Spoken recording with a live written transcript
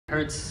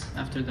Hurts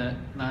after that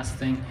last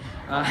thing.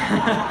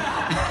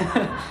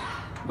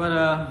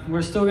 But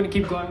we're still gonna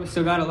keep going. We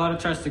still got a lot of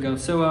charts to go.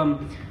 So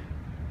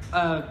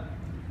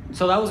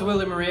so that was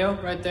Willie Murillo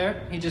right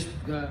there. He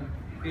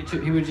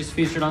was just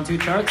featured on 2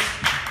 charts.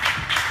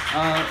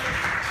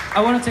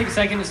 I want to take a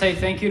second to say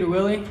thank you to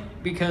Willie,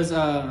 because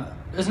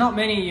there's not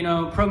many,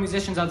 pro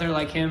musicians out there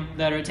like him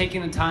that are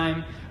taking the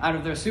time out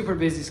of their super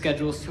busy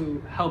schedules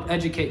to help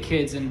educate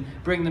kids and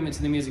bring them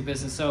into the music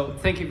business. So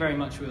thank you very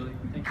much, Willie.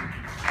 Thank you.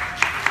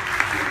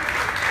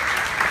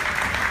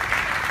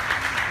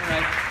 All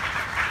right.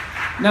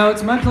 Now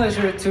it's my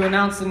pleasure to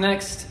announce the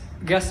next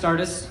guest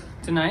artist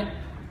tonight.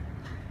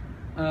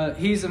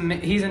 He's an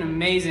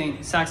amazing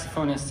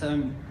saxophonist.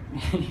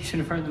 You should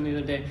have heard him the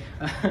other day.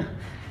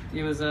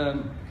 He's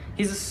a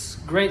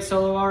great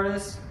solo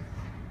artist,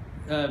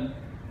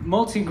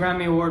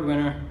 multi-Grammy Award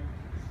winner.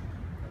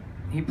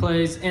 He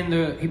plays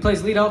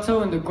lead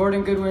alto in the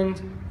Gordon Goodwin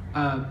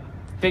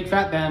Big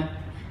Fat Band,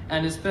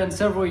 and has spent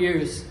several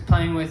years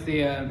playing with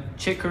the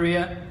Chick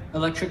Corea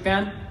Electric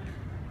Band.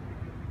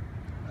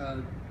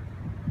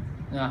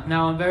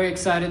 Now I'm very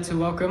excited to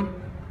welcome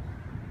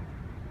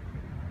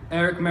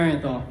Eric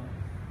Marienthal.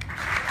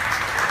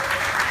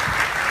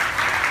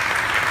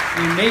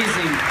 The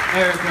amazing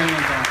Eric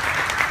Marienthal.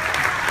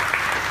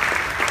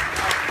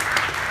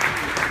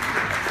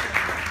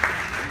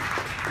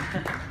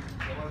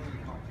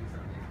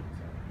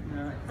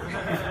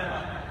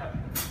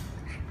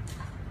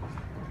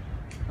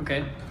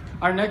 Okay.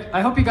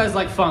 I hope you guys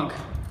like funk,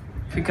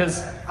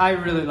 because I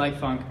really like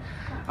funk.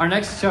 Our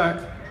next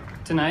chart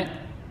tonight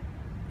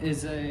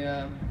is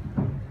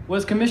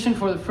was commissioned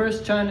for the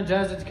first China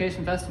Jazz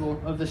Education Festival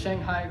of the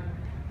Shanghai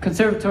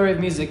Conservatory of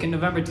Music in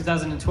November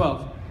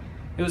 2012.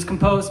 It was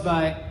composed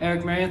by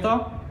Eric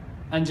Marienthal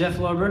and Jeff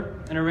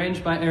Lorber and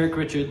arranged by Eric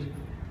Richard.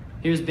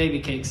 Here's Baby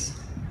Cakes.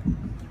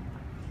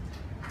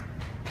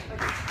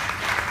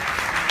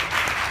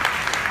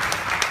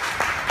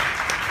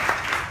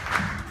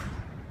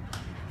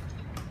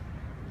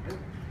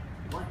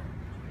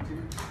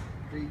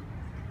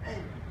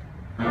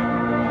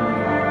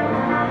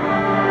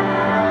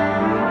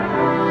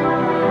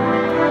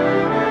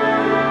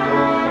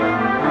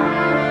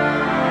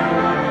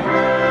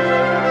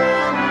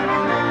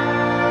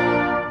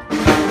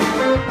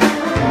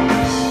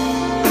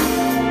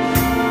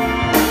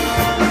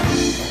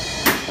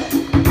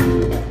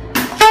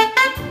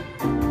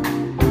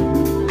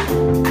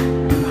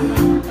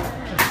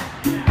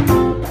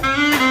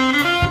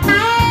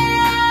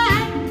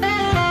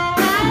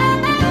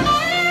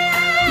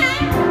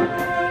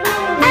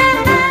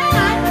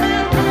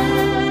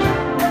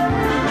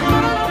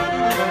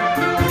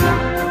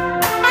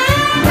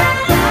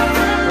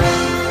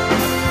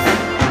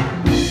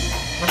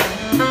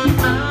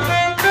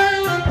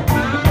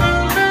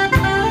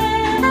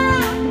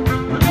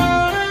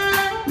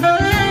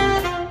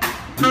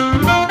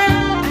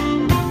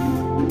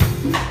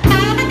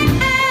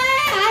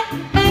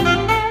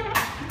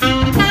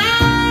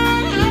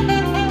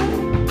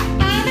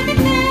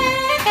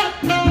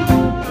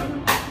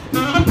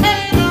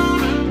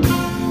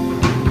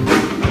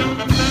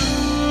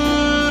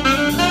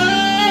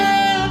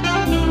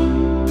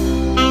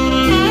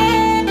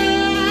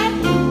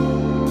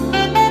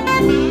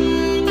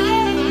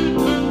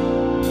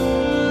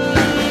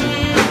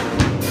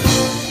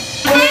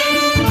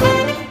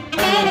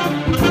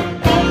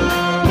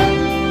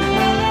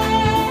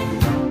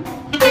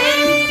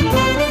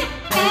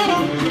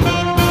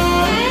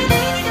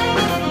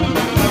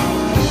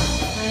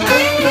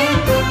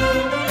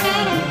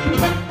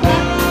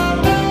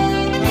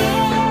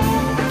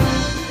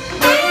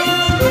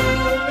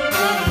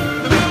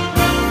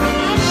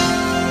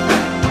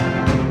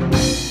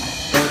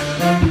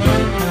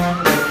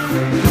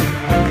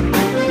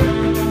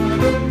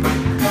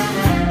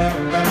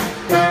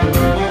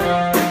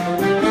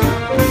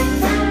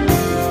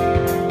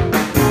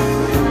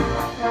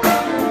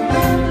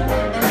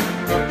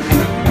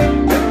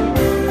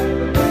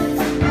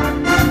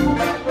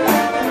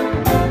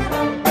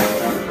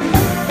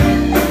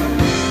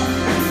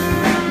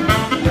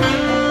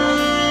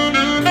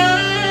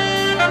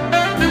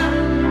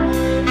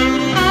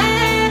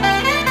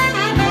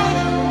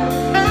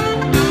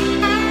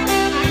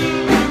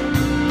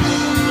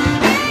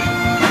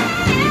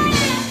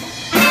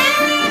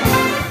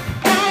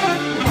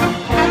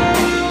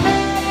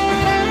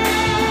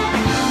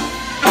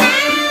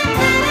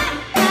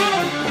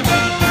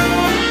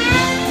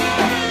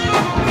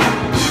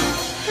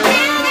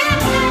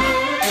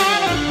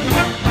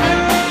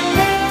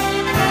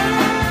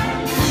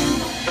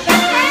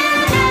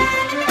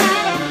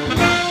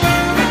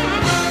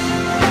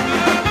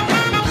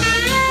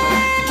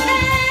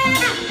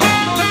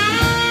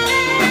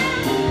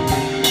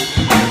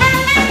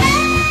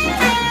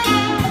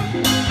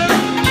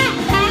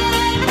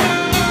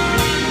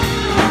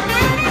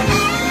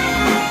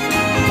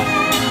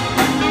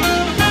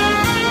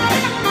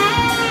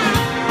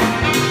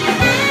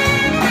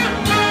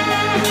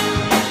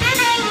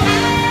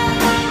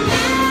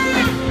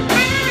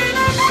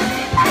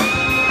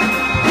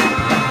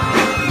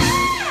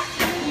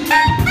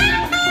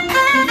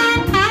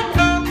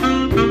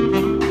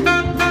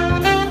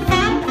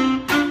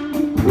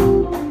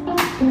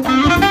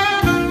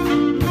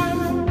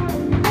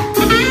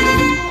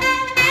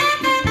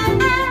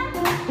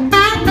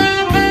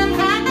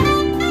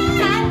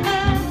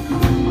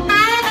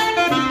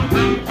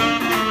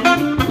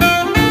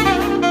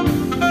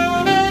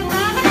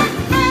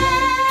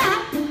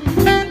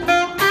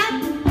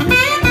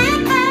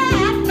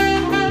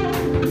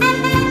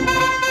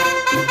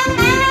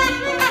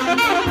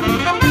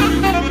 Thank you.